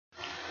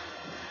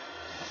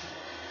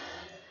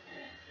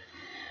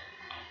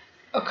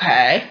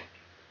Okay.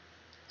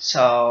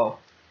 So,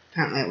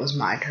 apparently it was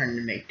my turn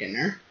to make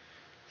dinner.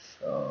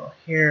 So,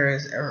 here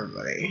is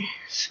everybody.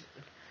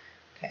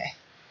 Okay.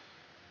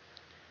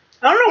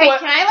 I don't know Hey, what...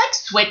 can I,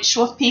 switch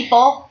with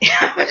people?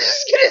 I was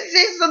just gonna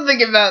say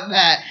something about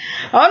that.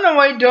 I don't know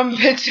why dumb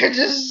pits are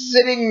just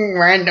sitting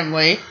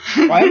randomly.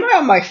 Why am I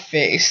on my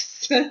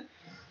face?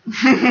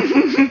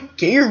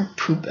 Get your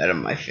poop out of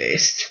my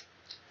face.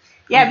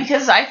 Yeah,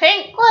 because I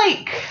think,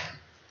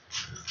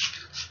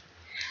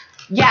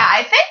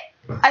 yeah,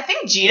 I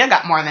think Gina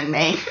got more than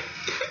me.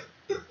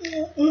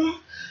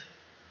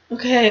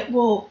 Okay,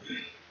 well,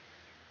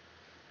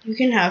 you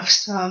can have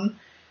some.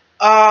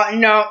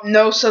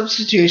 No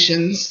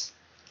substitutions.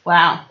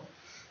 Wow.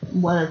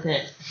 What is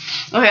it?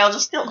 Okay, I'll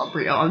just steal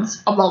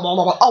Umbreon's.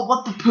 Oh,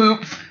 what the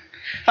poop.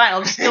 Fine,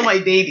 I'll just steal my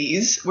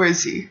baby's. Where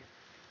is he?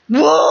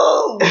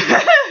 Whoa!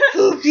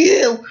 Poop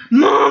you,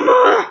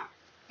 mama!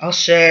 I'll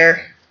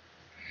share.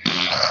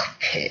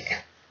 Okay.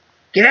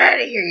 Get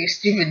out of here, you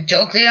stupid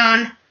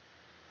Jolteon.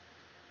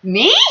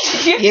 Me?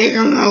 Get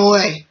from my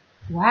way.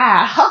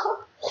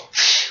 Wow.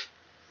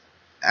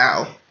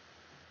 Ow.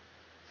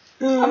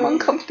 I'm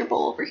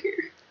uncomfortable over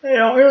here. I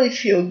don't really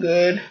feel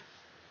good.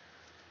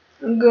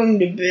 I'm going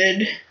to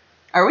bed.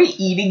 Are we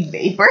eating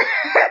vapor?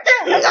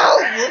 No!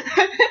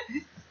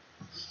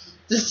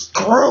 This is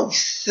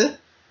gross.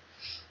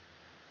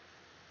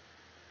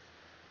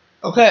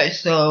 Okay,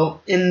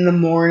 so in the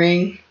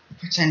morning,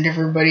 pretend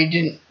everybody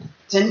didn't.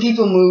 10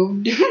 people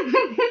moved.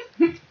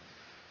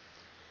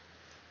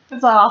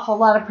 There's an awful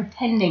lot of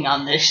pretending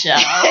on this show.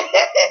 I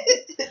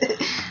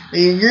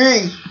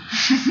agree.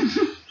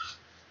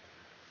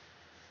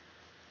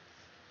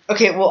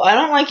 Okay, well, I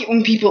don't like it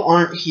when people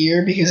aren't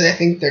here because I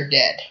think they're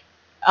dead.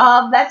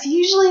 That's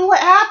usually what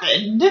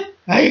happened.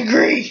 I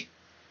agree.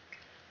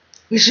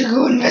 We should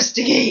go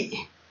investigate.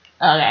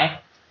 Okay.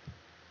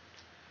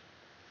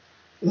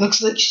 It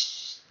looks like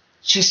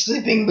she's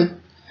sleeping, but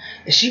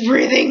is she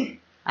breathing?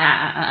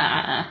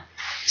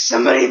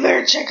 Somebody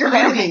better check her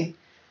breathing.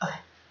 Okay.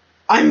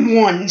 I'm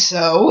one,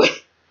 so.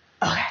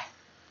 Okay.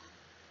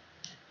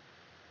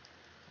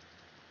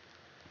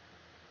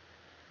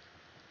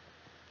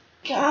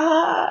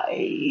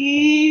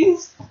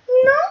 Guys.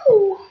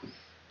 No.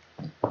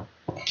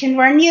 Can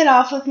Ren get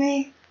off with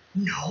me?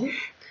 No.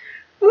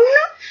 No.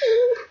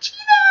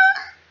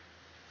 Gina.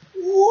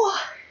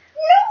 What?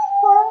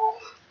 No.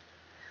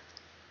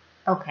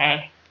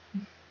 Okay.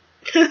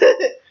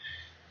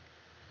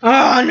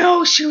 Oh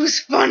no, she was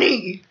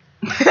funny.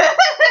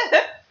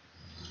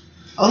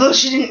 Although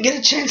she didn't get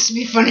a chance to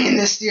be funny in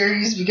this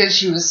series because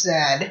she was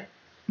sad.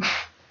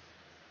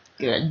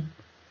 Good.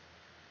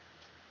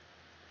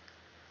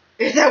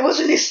 If that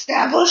wasn't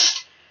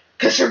established,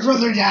 because her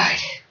brother died.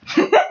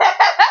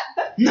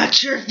 Not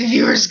sure if the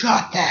viewers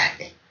got that.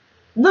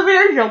 The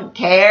viewers don't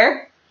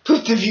care.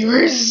 Poop the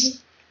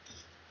viewers.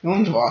 No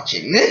one's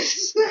watching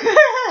this.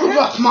 Poop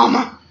off,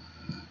 mama.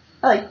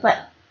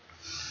 But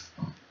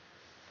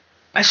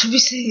I should be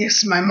saying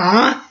this to my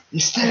mama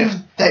instead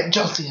of that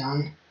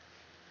Jolteon.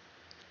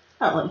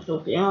 I like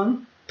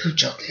Jolteon. Poop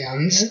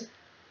Jolteons.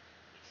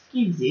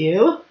 Excuse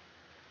you.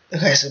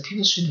 Okay, so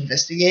people should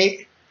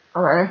investigate.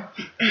 Or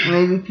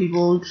maybe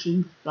people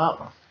should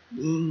stop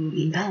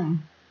being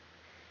dumb.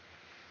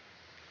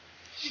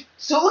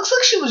 So it looks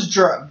like she was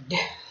drugged.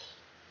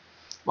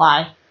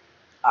 Why?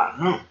 I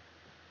don't know.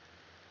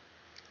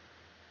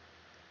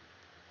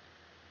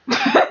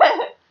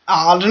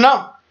 I don't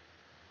know.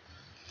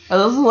 It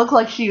doesn't look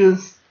like she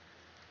was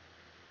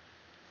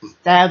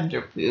stabbed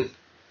or poop.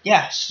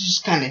 Yeah, she's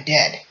just kind of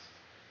dead.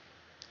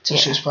 So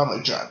she was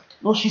probably drugged.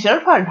 Well, she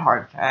said her had a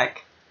heart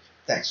attack.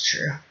 That's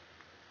true.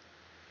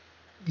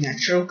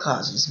 Natural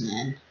causes,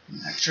 man.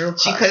 Natural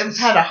causes. She could have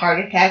had a heart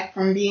attack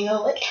from being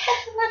my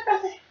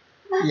brother.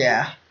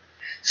 Yeah.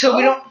 So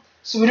we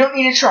don't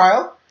need a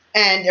trial,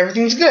 and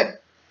everything's good.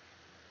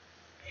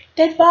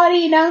 Dead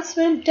body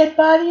announcement. Dead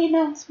body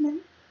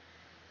announcement.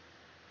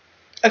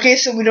 Okay,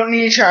 so we don't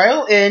need a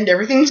trial, and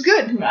everything's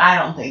good. I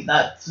don't think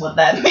that's what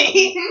that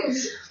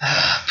means.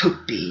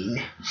 Poop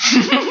bean.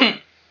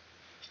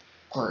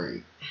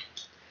 Great.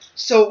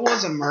 So it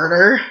was a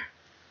murder.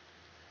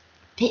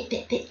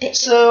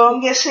 So I'm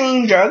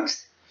guessing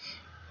drugs.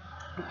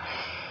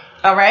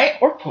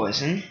 Alright. Or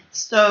poison.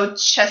 So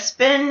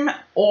Chespin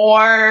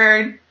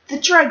or the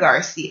drug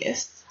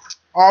Arceus.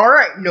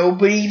 Alright,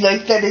 nobody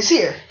like that is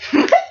here.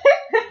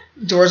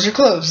 Doors are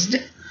closed.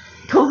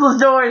 Close those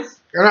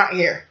doors. You're not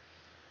here.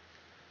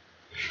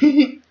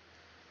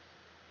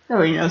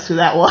 Nobody knows who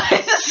that was.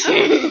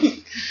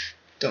 I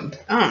don't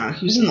know.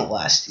 He was in the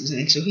last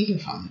season, so he can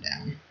calm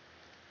down.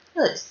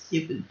 That's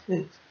stupid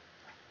too.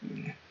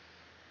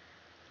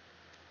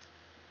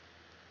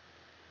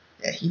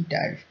 Yeah, he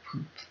died of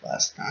poop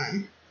last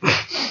time.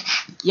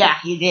 Yeah,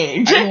 he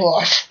did. I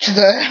watched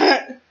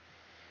that.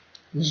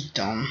 It was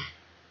dumb.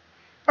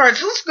 Alright,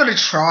 so let's go to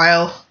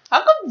trial.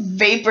 How come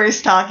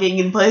Vapor's talking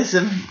in place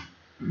of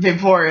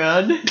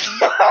Vaporeon?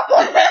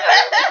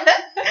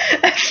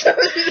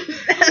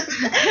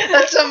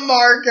 That's a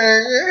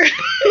marker.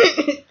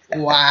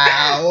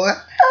 Wow.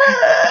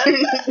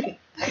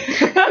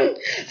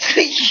 It's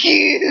a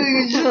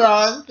huge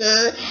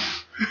lobster.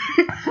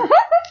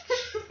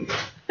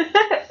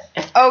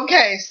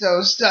 Okay,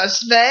 so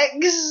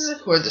suspects.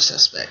 Who are the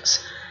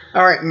suspects?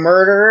 Alright,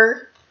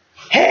 murderer.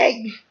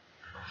 Hey!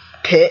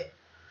 Pit.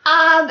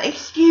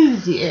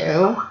 Excuse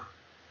you.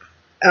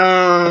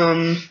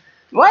 Why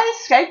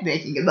is Skype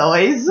making a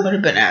noise? Would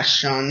have been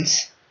Ash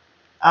Jones.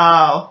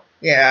 Oh.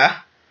 Yeah.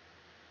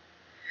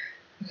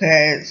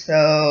 Okay,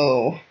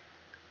 so.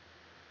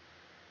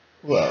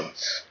 Who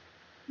else?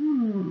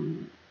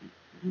 Hmm.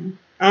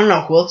 I don't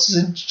know. Who else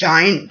is a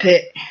giant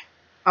pit?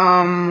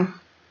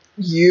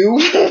 You?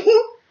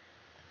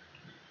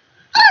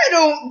 I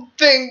don't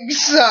think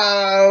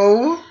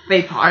so.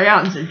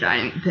 Vaporeon's a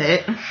giant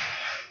pit.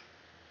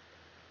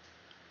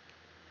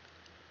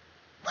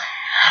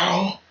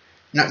 Wow.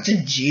 Not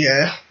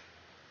Vegeta.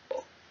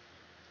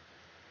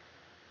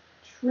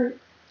 True.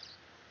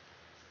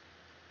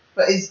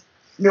 But is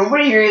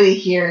nobody really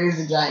here is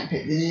a giant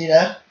pit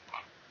Vegeta?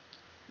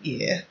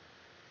 Yeah,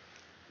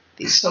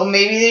 So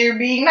maybe they're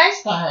being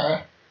nice to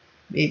her.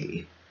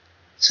 maybe.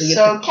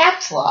 So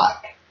caps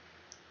lock.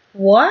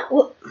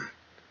 What?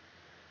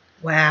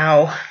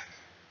 Wow.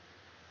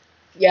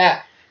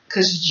 Yeah,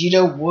 because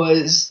Vegeta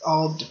was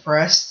all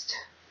depressed.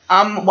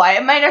 Why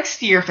am I next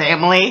to your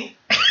family?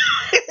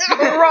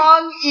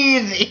 Wrong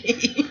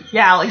easy.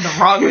 Yeah, like the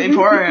wrong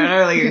Vaporeon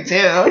earlier too.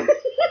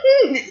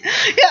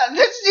 Yeah,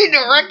 that's need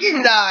to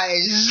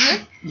recognize.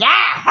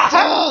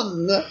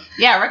 Yeah!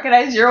 Yeah,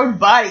 recognize your own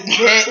body,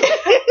 kid.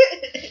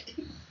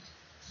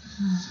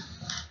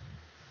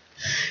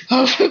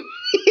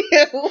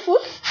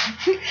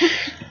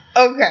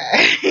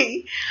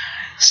 Okay.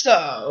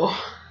 So,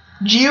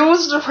 Gio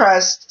was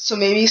depressed, so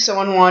maybe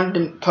someone wanted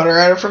to put her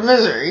out of her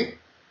misery.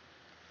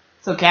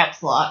 So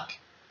caps lock.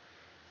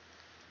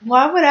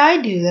 Why would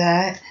I do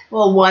that?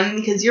 Well, 1,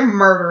 because you're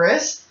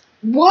murderous.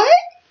 What?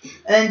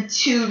 And then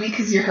 2,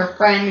 because you're her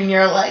friend and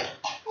you're like...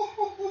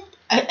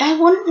 I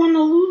wouldn't want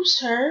to lose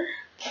her.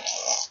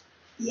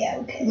 Yeah,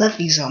 okay.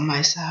 Leffy's on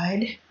my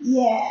side.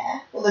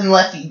 Yeah. Well, then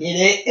Leffy did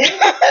it.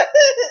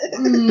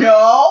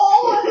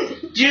 No!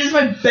 Gina's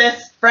my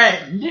best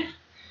friend.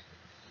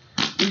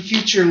 Your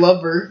future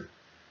lover.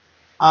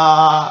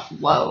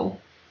 Whoa.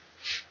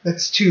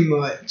 That's too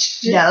much.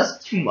 Yeah,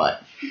 that's too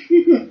much.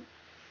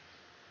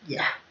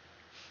 Yeah.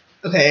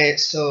 Okay,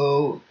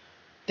 so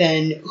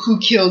then who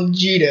killed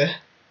Jita?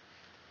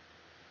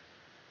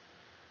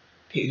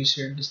 Who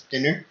served us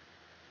dinner?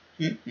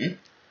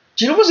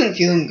 Jita wasn't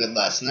feeling good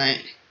last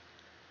night.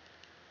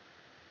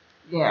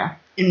 Yeah.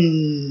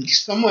 And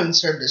someone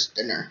served us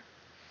dinner.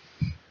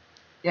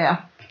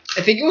 Yeah.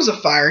 I think it was a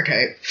fire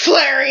type.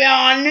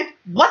 Flareon!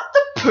 What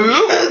the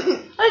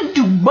poop? I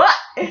do what?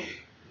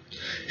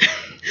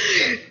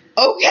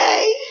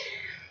 Okay.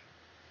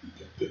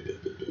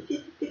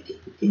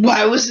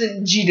 Why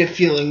wasn't Jita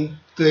feeling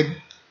good?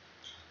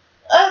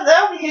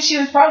 No, because she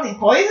was probably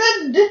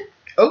poisoned.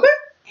 Okay.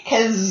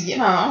 Because, you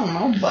know, I don't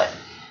know, but...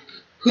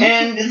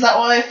 And is that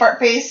why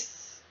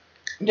Fartface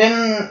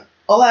didn't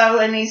allow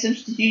any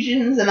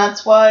substitutions? And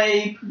that's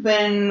why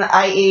when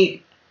I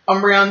ate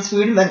Umbreon's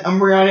food and then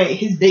Umbreon ate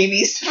his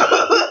baby's food?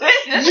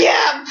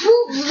 Yeah,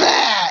 prove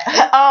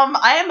that!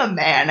 I am a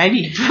man. I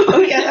need food. Oh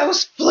yeah, that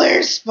was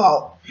Flare's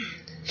fault.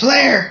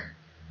 Flare!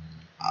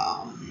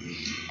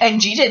 And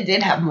Jita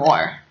did have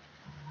more.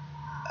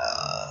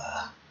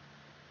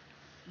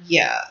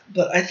 Yeah,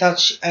 but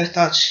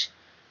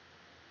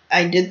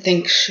I did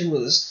think she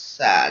was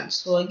sad,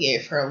 so I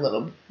gave her a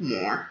little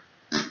more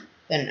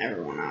than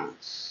everyone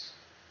else.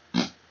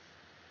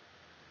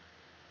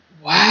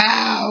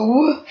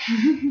 Wow!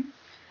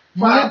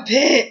 What a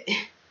pit!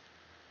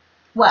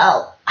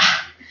 Well,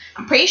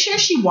 I'm pretty sure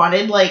she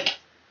wanted, like,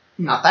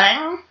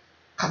 nothing.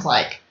 Because,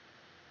 like,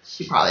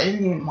 she probably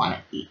didn't even want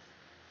to eat.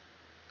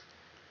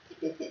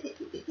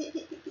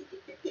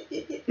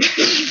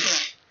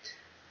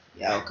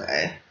 Yeah,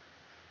 okay.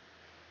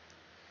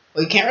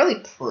 Well, you can't really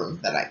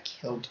prove that I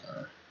killed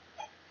her.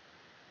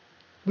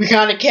 We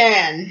kinda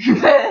can.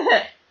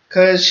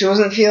 Because she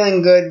wasn't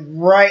feeling good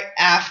right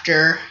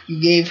after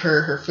you gave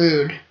her her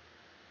food.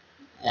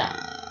 Yeah.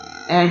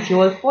 And she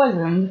was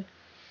poisoned.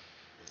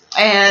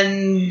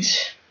 And,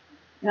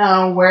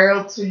 where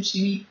else would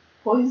she be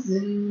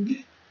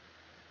poisoned?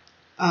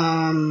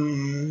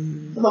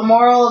 The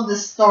moral of the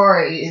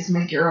story is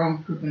make your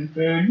own poop and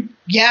food.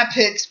 Yeah,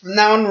 Pits, from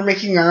now on we're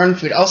making our own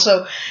food.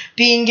 Also,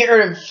 get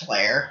rid of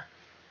Flare.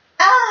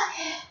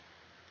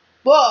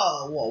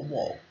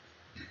 Whoa.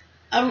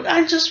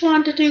 I just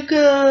want to do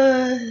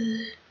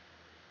good.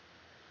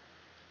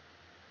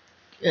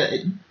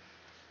 Good.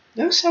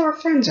 Notice how our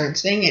friends aren't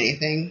saying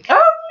anything.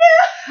 Oh,